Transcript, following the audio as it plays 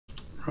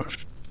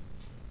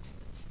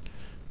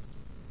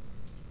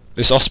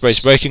This Osprey's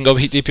breaking.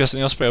 Overheat DPS in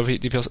the Osprey.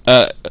 Overheat DPS.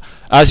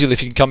 Azul,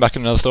 if you can come back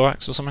in another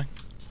thorax or something.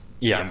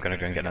 Yeah, I'm gonna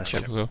go and get that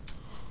ship. Cool.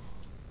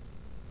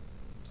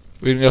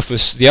 We're gonna go for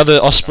the other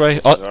Osprey.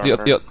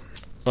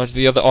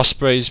 The other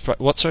Osprey's.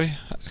 What? Sorry,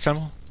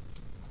 Cannibal.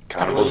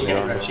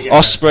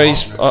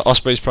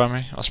 Osprey's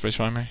primary. Osprey's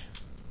primary.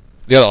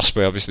 The other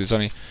Osprey, obviously. There's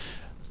only.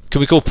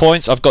 Can we call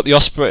points? I've got the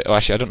Osprey. Oh,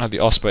 actually, I don't have the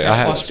Osprey. Yeah, I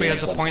have. Osprey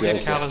has a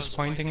pointed. Cal is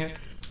pointing it.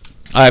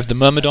 I have the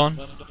Myrmidon.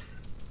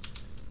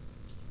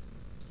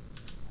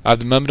 I have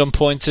the Myrmidon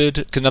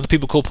pointed. Can other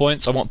people call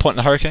points? I want point in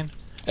the Hurricane.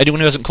 Anyone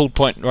who hasn't called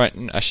point right,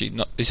 actually,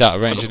 not, he's out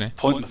of range, isn't he?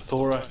 Point in the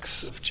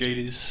thorax of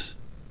JD's.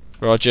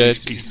 Roger.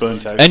 He's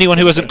burnt out. Anyone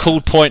who hasn't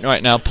called point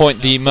right now,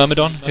 point the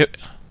Myrmidon.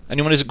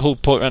 Anyone who hasn't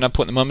called point right now,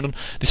 point the Myrmidon.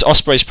 This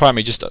Osprey's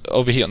primary, just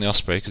overheat on the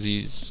Osprey because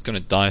he's gonna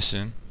die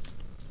soon.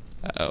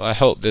 I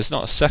hope there's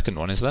not a second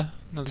one, is there?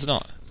 No, there's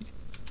not.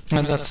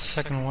 No, that's the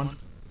second one.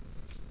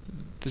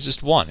 There's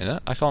just one, isn't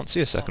it? I can't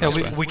see a second.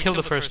 Yeah, we killed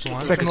the first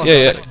one.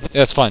 Yeah,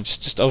 that's fine.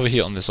 Just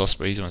overheat on this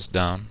Osprey. He's almost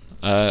down.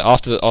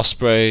 After the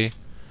Osprey,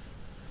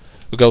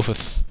 we'll go for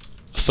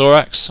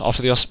thorax.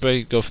 After the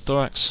Osprey, go for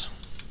thorax.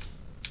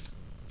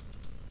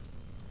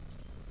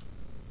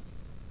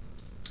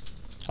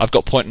 I've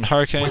got point in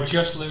Hurricane. We're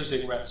just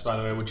losing reps, by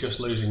the way. We're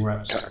just losing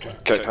reps.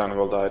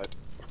 Cannibal died.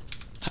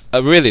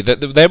 Really? They're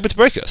able to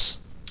break us?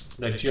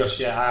 They're just,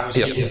 yeah, I was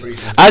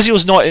briefing.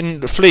 Azul's not in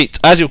the fleet.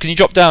 Azul, can you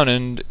drop down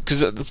and...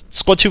 Because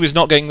Squad 2 is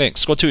not getting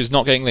links. Squad 2 is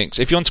not getting links.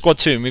 If you're on Squad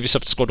 2, move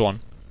yourself to Squad 1.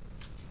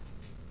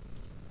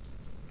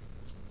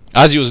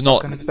 Azul's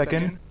not... Can back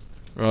in?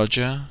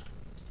 Roger.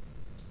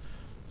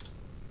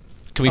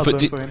 Can we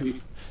put...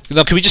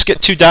 No, can we just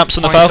get 2 damps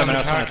on the Falcon?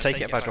 Someone else want to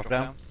take it if I drop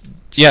down?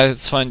 Yeah,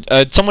 it's fine.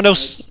 Someone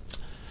else...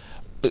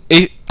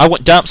 I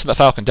want damps on the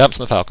Falcon. Damps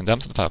on the Falcon.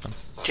 Damps on the Falcon.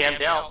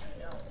 Jammed out.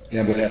 Yeah,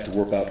 I'm gonna have to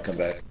warp out and come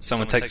back.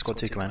 Someone take Squad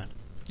 2 command.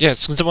 Yeah,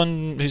 it's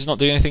someone who's not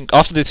doing anything.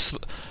 After this,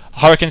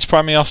 Hurricane's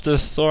primary after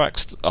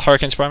Thorax.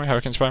 Hurricane's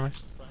primary.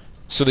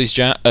 So these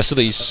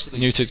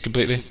neutered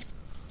completely.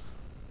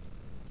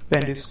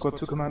 Bandit's Squad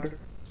 2 commander.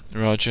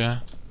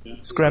 Roger.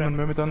 Scram and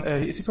Myrmidon.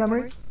 Is he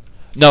primary?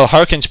 No,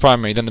 Hurricane's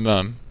primary, then the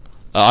Myrm.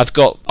 I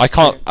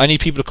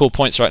need people to call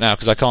points right now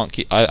because I can't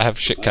keep. I have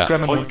shit cat.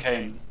 Point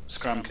Kane.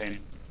 Scram Kane.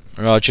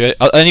 Roger.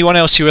 Anyone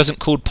else who hasn't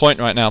called point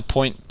right now,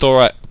 point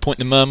Thorax, point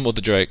the Myrm or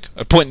the Drake.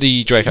 Point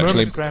the Drake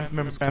actually.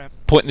 Myrm scram.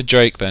 Point the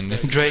Drake then.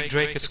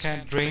 Drake is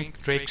scanned.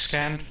 Drake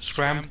scanned.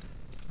 Scram.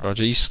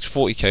 Roger. He's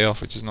 40k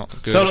off, which is not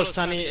good. Solo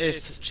Sunny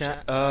is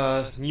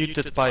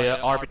muted by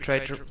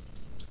arbitrator.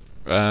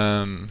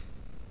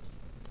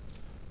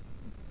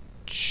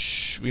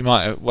 We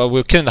might. Well,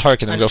 we're killing the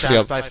Hurricane. Then we'll go for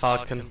the by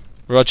Falcon.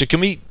 Roger. Can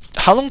we?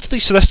 How long do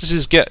these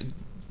Celestises get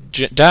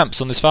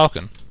damps on this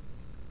Falcon?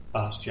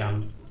 That's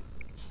jammed.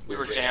 We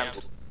were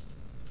jammed.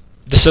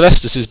 The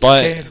Celestis is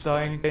by. Kane is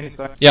dying.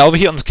 Yeah,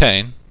 overheat on the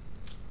Kane.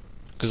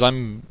 Because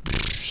I'm.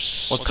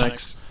 What's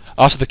next?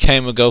 After the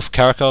Kane, we'll go for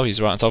Caracal.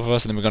 He's right on top of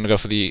us, and then we're going to go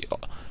for the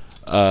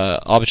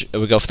arbitrator.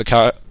 We'll go for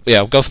the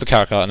we'll go for the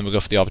Caracal, and then we'll go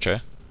for the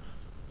arbitrator.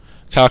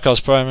 Caracal's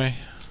primary.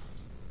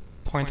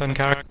 Point on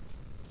Caracal.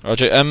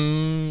 Roger.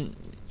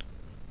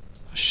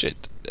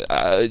 Shit.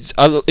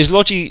 Is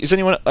Logi? Is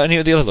any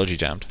of the other Logi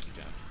jammed?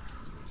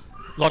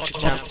 Logic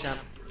jammed.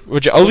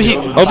 Roger.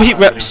 Overheat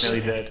reps.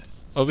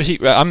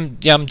 Overheat rep.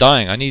 I'm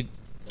dying. I need.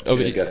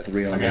 Overheat. You got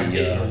 3 on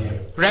me.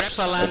 Reps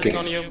are landing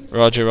on you.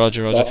 Roger.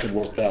 Falcon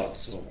worked out,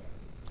 so.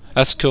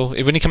 That's cool.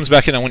 When he comes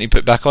back in, I want you to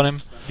put back on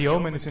him. The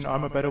Omen is in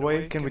armor, by the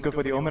way. Can we go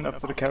for the Omen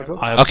after the Caracal?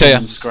 Okay,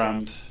 yeah.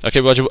 Scrammed.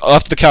 Okay, Roger.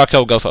 After the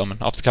Caracal, go for Omen.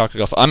 After the Caracal,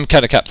 go for. I'm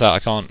kind of capped out. I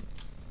can't.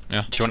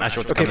 Yeah. Do you want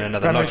Ashwell to come in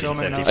another Logi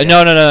instead?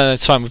 No,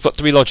 it's fine. We've got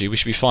 3 Logi. We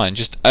should be fine.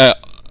 Just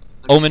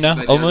Omen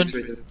now.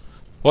 Omen.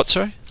 What?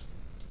 Sorry.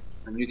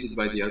 I'm muted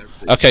by the other.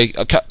 Okay.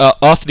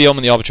 After the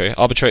Omen, the arbitrator.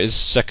 Arbitrator is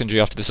secondary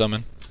after this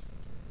Omen.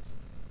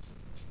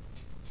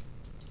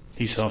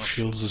 He's half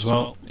shields as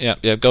well.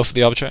 Yeah. Go for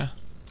the arbitrator.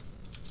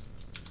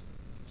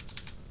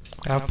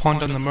 I have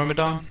point on the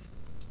Myrmidon.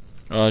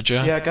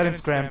 Roger. Yeah, I got him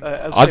scrammed.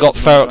 I got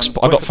Ferox.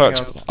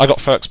 I got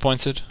Ferox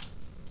pointed.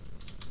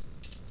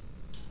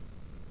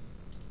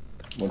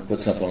 We'll put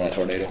something on that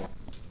tornado.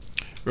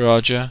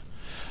 Roger.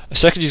 A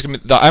secondary's gonna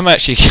be. I'm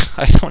actually.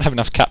 I don't have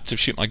enough cap to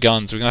shoot my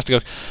guns. We're gonna have to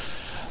go.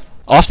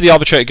 After the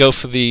arbitrator, go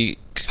for the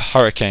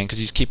Hurricane because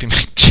he's keeping me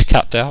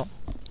capped out.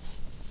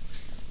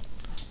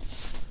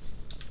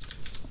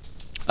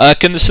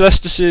 Can the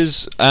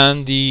Celestises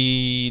and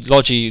the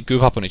Logi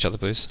group up on each other,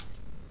 please?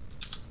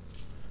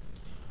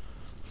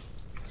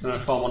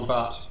 Form one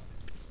part.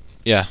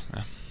 Yeah.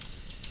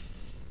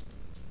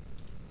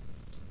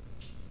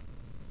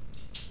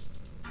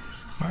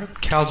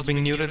 Cal's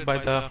being muted by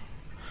the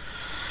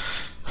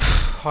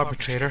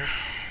arbitrator,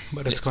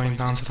 but it's going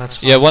down, so that's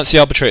fine. Yeah, once the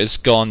arbitrator's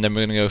gone, then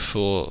we're gonna go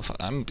for.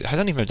 I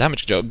don't even have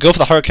damage control. Go for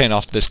the Hurricane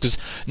after this, because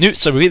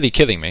newts are really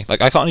killing me.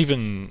 Like I can't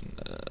even.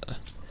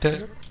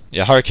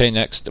 Yeah, Hurricane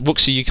next.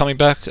 Wooksy, you coming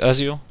back,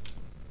 Azul?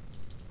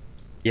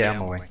 Yeah,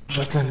 I'm away.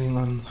 Just landing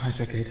on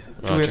Isaac 8.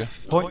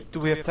 Do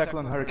we have tackle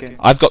on Hurricane?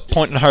 I've got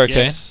point on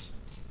Hurricane. Yes.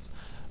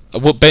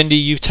 What Bendy,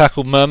 you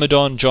tackle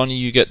Myrmidon. Johnny,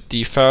 you get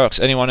the Ferox.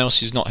 Anyone else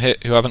who's not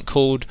hit, who haven't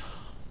called,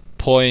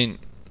 point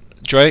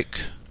Drake.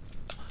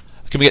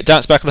 Can we get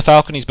Damps back on the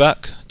Falcon? He's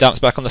back. Damps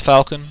back on the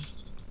Falcon.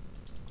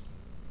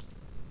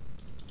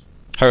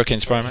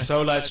 Hurricane's primary.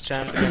 Solar's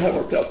jam. That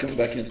worked out. Coming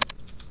back in.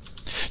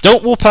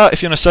 Don't warp out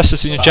if you're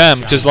Necessus in your jam,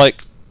 because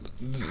like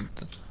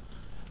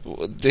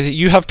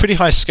you have pretty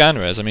high scan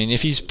res. I mean,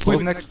 if he's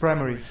Who's next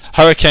primary?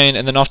 Hurricane,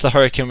 and then after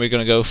Hurricane we're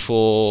gonna go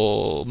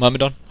for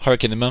Myrmidon.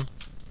 Hurricane the Myrm.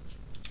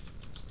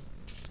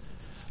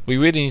 We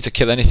really need to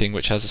kill anything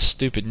which has a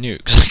stupid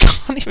nuke, 'cause I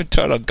can't even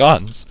turn on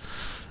guns.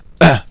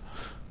 Okay,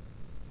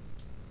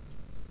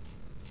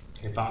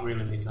 Bat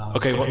really needs armor.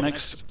 Okay, what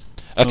next?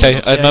 Okay,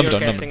 Yeah,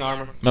 Myrmidon, you're casting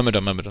armor.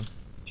 Myrmidon.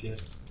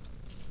 Cheers.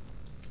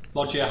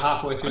 Lodge, you're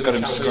halfway through I got the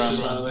him cat to boosters,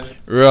 ground. by the way.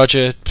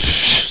 Roger.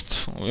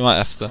 We might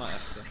have to.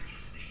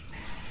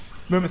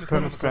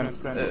 Myrmis,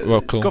 scram.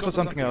 Well, cool. Go for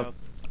something else.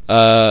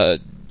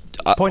 Point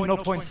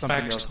Something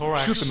Facts, else.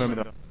 thorax. Shoot the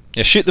Myrmidon.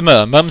 Yeah, shoot the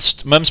Myrm.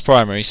 Myrm's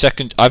primary.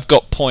 Second, I've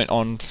got point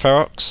on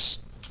Ferox.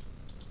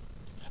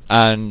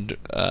 And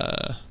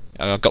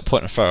I've got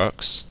point on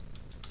Ferox.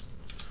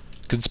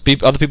 Can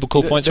other people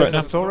call points right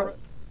now?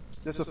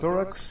 There's a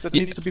thorax that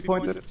Yeah. needs to be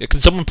pointed. Yeah, can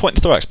someone point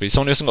the Thorax, please?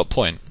 Someone who hasn't got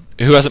point.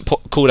 Who hasn't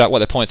called out what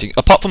they're pointing.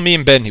 Apart from me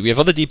and Benny, we have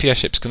other DPS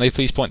ships. Can they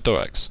please point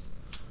Thorax?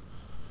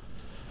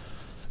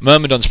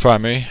 Myrmidon's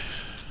primary.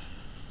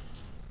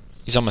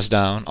 He's almost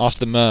down. After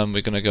the Myrm,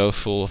 we're going to go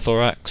for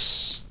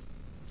Thorax.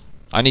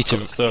 I need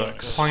to...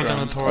 Thorax. Point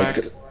on the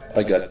thorax.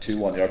 I got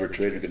 2 on the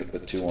arbitrator. Going to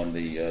put 2 on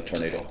the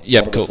tornado.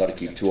 Yep, One of cool. us ought to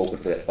keep 2 open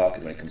for that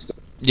Falcon when it comes to.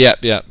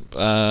 Yep.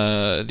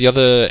 The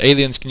other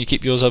aliens, can you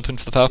keep yours open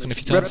for the Falcon if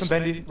you tell Reps us?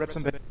 and Bendy.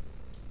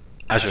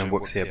 Azure and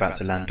Wooks here about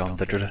to land on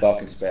the driller.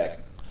 Falcon's back.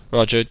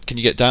 Roger, can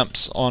you get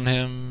Damps on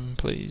him,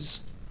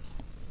 please?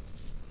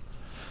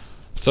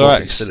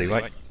 Thorax. Silly,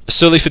 right?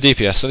 Sully for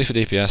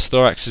DPS.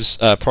 Thorax is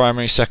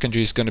primary.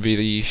 Secondary is going to be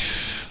the...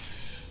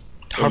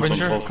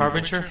 Harbinger.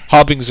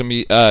 Harbinger's going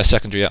to be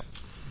secondary, yeah.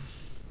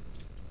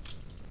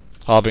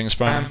 Harbinger's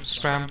primary.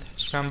 Scram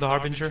the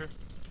Harbinger.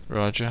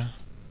 Roger.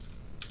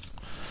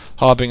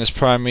 Harbinger's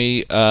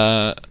primary.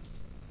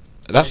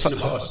 That's Mission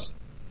post.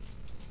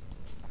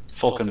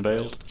 Falcon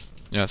bailed.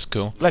 yeah, that's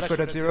cool. Blackbird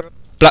at 0.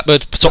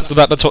 Blackbird, stop to the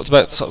Blackbird, stop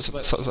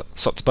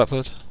to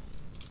Blackbird.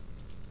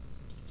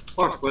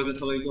 Fuck, where the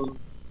hell are you going?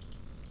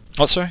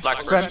 What, sorry?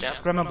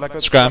 Scram on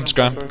Blackbird. Scram.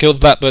 Kill the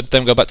Blackbird,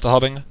 then go back to the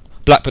Harbinger.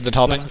 Blackbird, then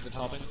Harbinger.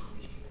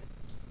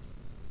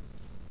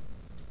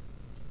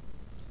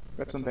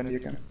 Reps and Bendy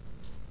again.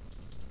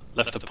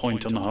 Left a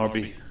point on the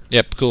Harby.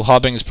 Yep, cool.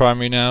 Harbinger's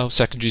primary now.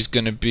 Secondary's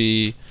going to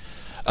be...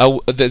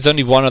 there's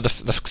only one other...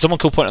 someone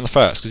call point on the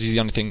first, because he's the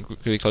only thing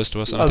really close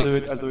to us. I'll do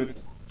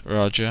it.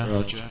 Roger.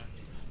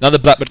 Another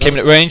Blackbird came in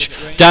at range.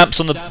 Damps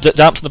on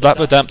the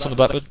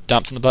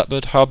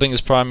Blackbird.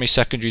 Harbinger's primary.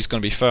 Secondary's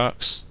going to be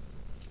Ferox.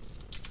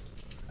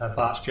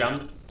 Bat's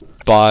jammed.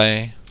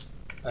 By...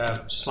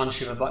 Slant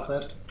Shiver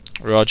Blackbird.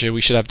 Roger,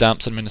 we should have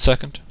Damps on him in a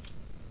second.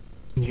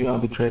 You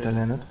arbitrator,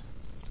 Leonard.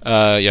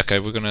 Yeah, okay,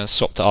 we're gonna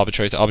swap to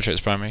Arbitrator.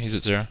 Arbitrator's primary, he's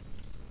at 0.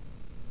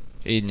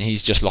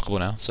 He's just lockable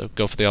now, so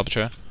go for the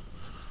Arbitrator.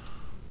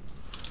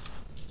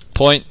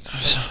 Point.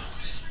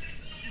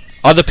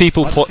 Other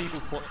people point.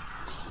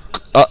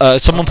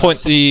 Someone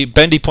point the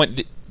Bendy point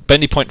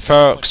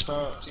Ferox.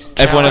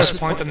 Everyone else.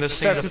 Point on the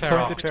single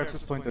Ferox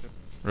is pointed.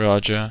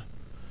 Roger.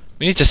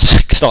 We need to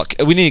start.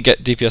 We need to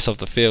get DPS off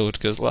the field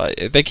because like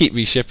if they keep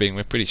reshipping,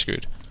 we're pretty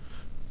screwed.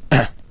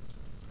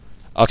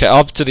 Okay,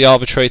 up to the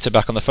Arbitrator,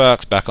 back on the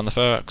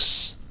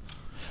Ferox.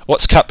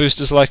 What's cap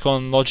boosters like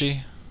on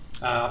Logi?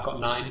 I've got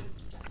 9.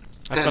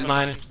 I've got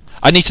 9.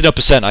 I need to know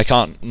percent. I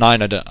can't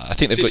 9. I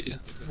think they've got.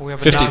 We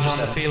have a 50. down on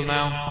the field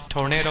now.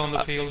 Tornado on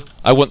the field.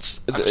 I want.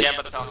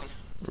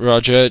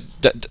 Roger.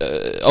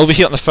 Over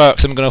here on the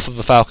Ferox, I'm going to go for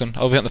the Falcon.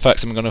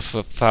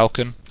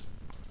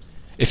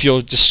 If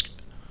you're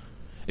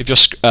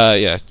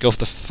go for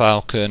the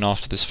Falcon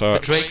after this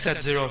Ferox. The Drake's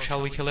at 0.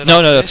 Shall we kill it?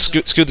 No, after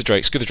this? screw the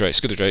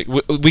Drake.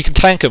 We can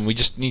tank him. We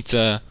just need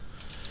to.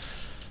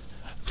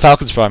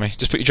 Falcon's primary.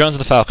 Just put your drones on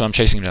the Falcon. I'm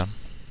chasing him down.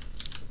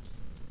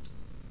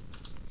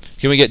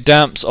 Can we get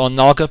Damps on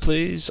Naga,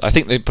 please? I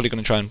think they're probably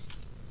going to try and.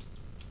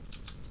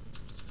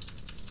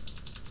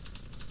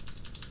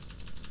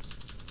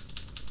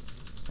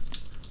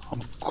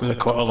 They're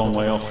quite a long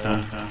way off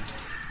now.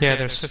 Yeah,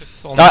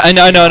 there's I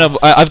know.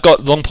 I've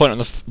got long point on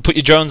the. Put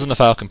your drones on the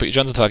Falcon.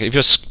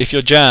 If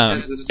you're jammed.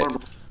 Yes, this farmer.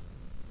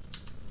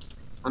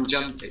 I'm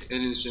jammed. It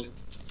is jammed.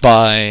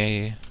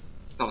 By.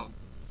 Oh.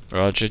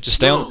 Roger, just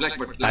stay No, on.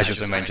 Blackbird.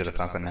 Azure's in range of the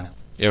Falcon now.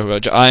 Yeah,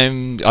 Roger.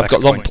 I've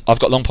got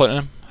long point on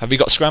him. Have you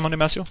got scram on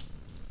him, Azure?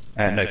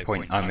 No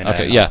point. I'm in.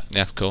 Okay, yeah,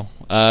 cool.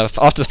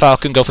 After the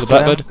Falcon, go for the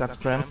Blackbird. That's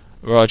Scram.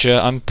 Roger,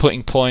 I'm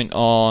putting point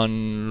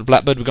on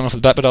Blackbird. We're going for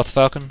the Blackbird after the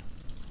Falcon.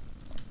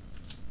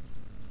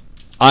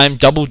 I'm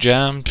double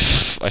jammed.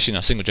 Actually,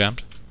 no, single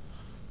jammed.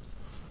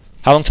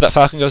 How long till that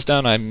Falcon goes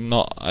down? I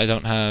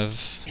don't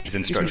have. He's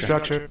in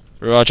structure.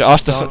 Roger,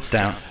 after the.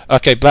 Down.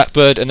 Okay,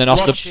 Blackbird, and then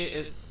after.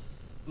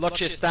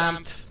 Lodge is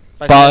stamped.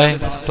 By.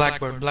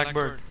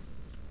 Blackbird.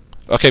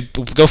 Okay,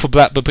 go for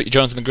black, but put your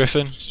drones on the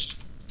Griffin.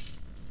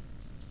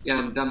 Yeah,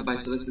 I'm done by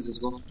solicitors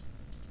as well.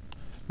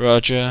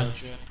 Roger.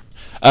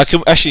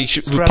 Actually,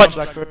 should we Scram punch?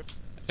 Blackbird.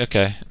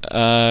 Okay.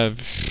 I'm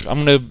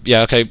gonna.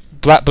 Yeah. Okay.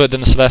 Blackbird, then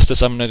the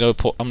Celestis. I'm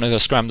gonna go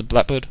scram the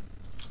Blackbird.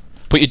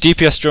 Put your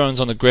DPS drones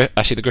on the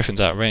Actually, the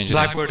Griffin's out of range. isn't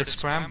it? Blackbird is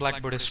scram.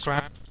 Blackbird is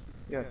scram.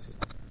 Yes.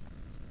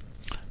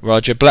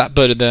 Roger.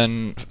 Blackbird, and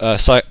then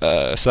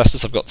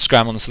Celestis. I've got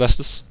scram on the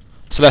Celestis.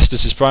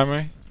 Celestis is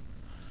primary.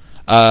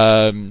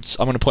 I'm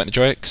gonna point the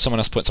Drake. Someone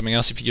else point something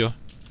else if you're.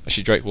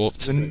 Actually, Drake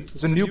warped. The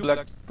new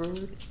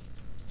Blackbird.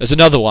 There's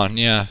another one.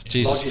 Yeah.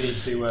 Jesus. Lodge, you need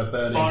to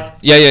burn in.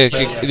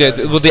 Yeah.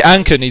 Well, the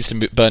anchor needs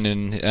to burn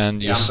in,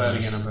 and Yeah, I'm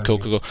burning in, I'm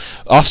burning cool.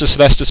 After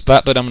Celestis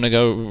Blackbird, I'm gonna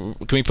go.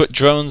 Can we put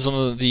drones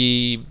on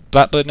the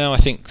Blackbird now? I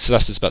think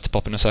Celestis about to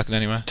pop in a second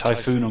anyway.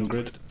 Typhoon on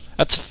grid.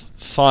 That's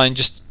fine.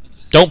 Just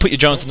don't put your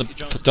drones on the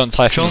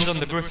Typhoon. Drones on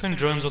the Griffin.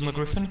 Drones on the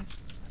Griffin.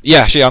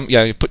 Yeah, actually,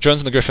 you put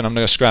drones on the Griffin. I'm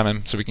gonna go scram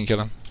him so we can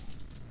kill him.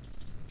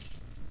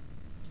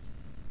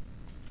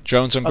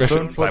 Drones on I'll Griffin.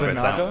 burn for the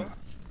Blackbird's out. Naga.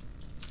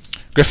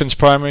 Griffin's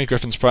primary.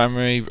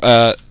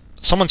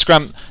 Someone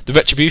scram the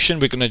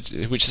Retribution.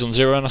 Which is on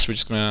 0 on us. We're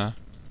just gonna.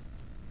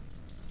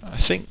 I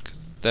think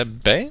they're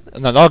bailed.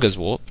 No, Naga's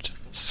warped.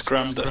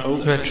 Scrammed it.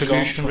 Oh,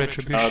 Retribution, gone.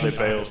 retribution. Ah, they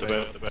bailed. They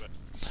bailed. They bailed.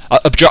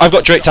 I've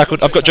got Drake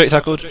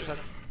tackled.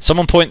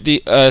 Someone point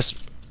the.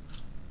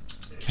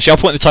 Actually, I'll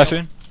point the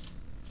Typhoon.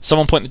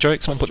 Someone point the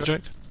Drake. Someone point the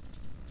Drake.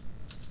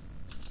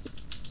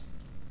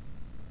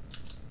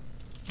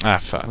 Ah,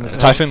 fuck.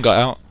 Typhoon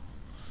got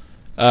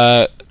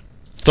out.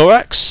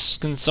 Thorax?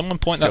 Can someone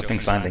point that?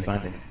 Things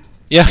landing.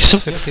 Yeah,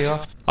 50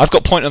 off. I've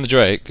got point on the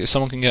Drake. If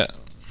someone can get.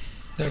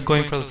 They're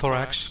going for the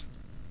thorax.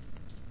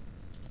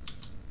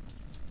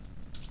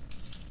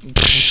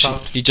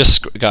 He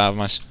just got out of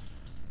my.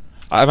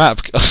 I'm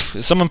out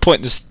of. Someone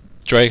point this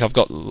Drake. I've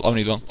got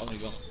only long.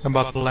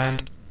 About to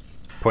land.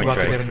 Point About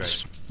to Drake. get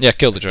in. Yeah,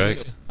 kill the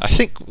Drake. I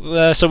think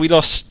so. We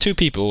lost 2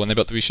 people when they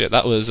got the reship.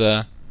 That was.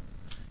 How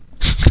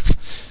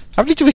many did we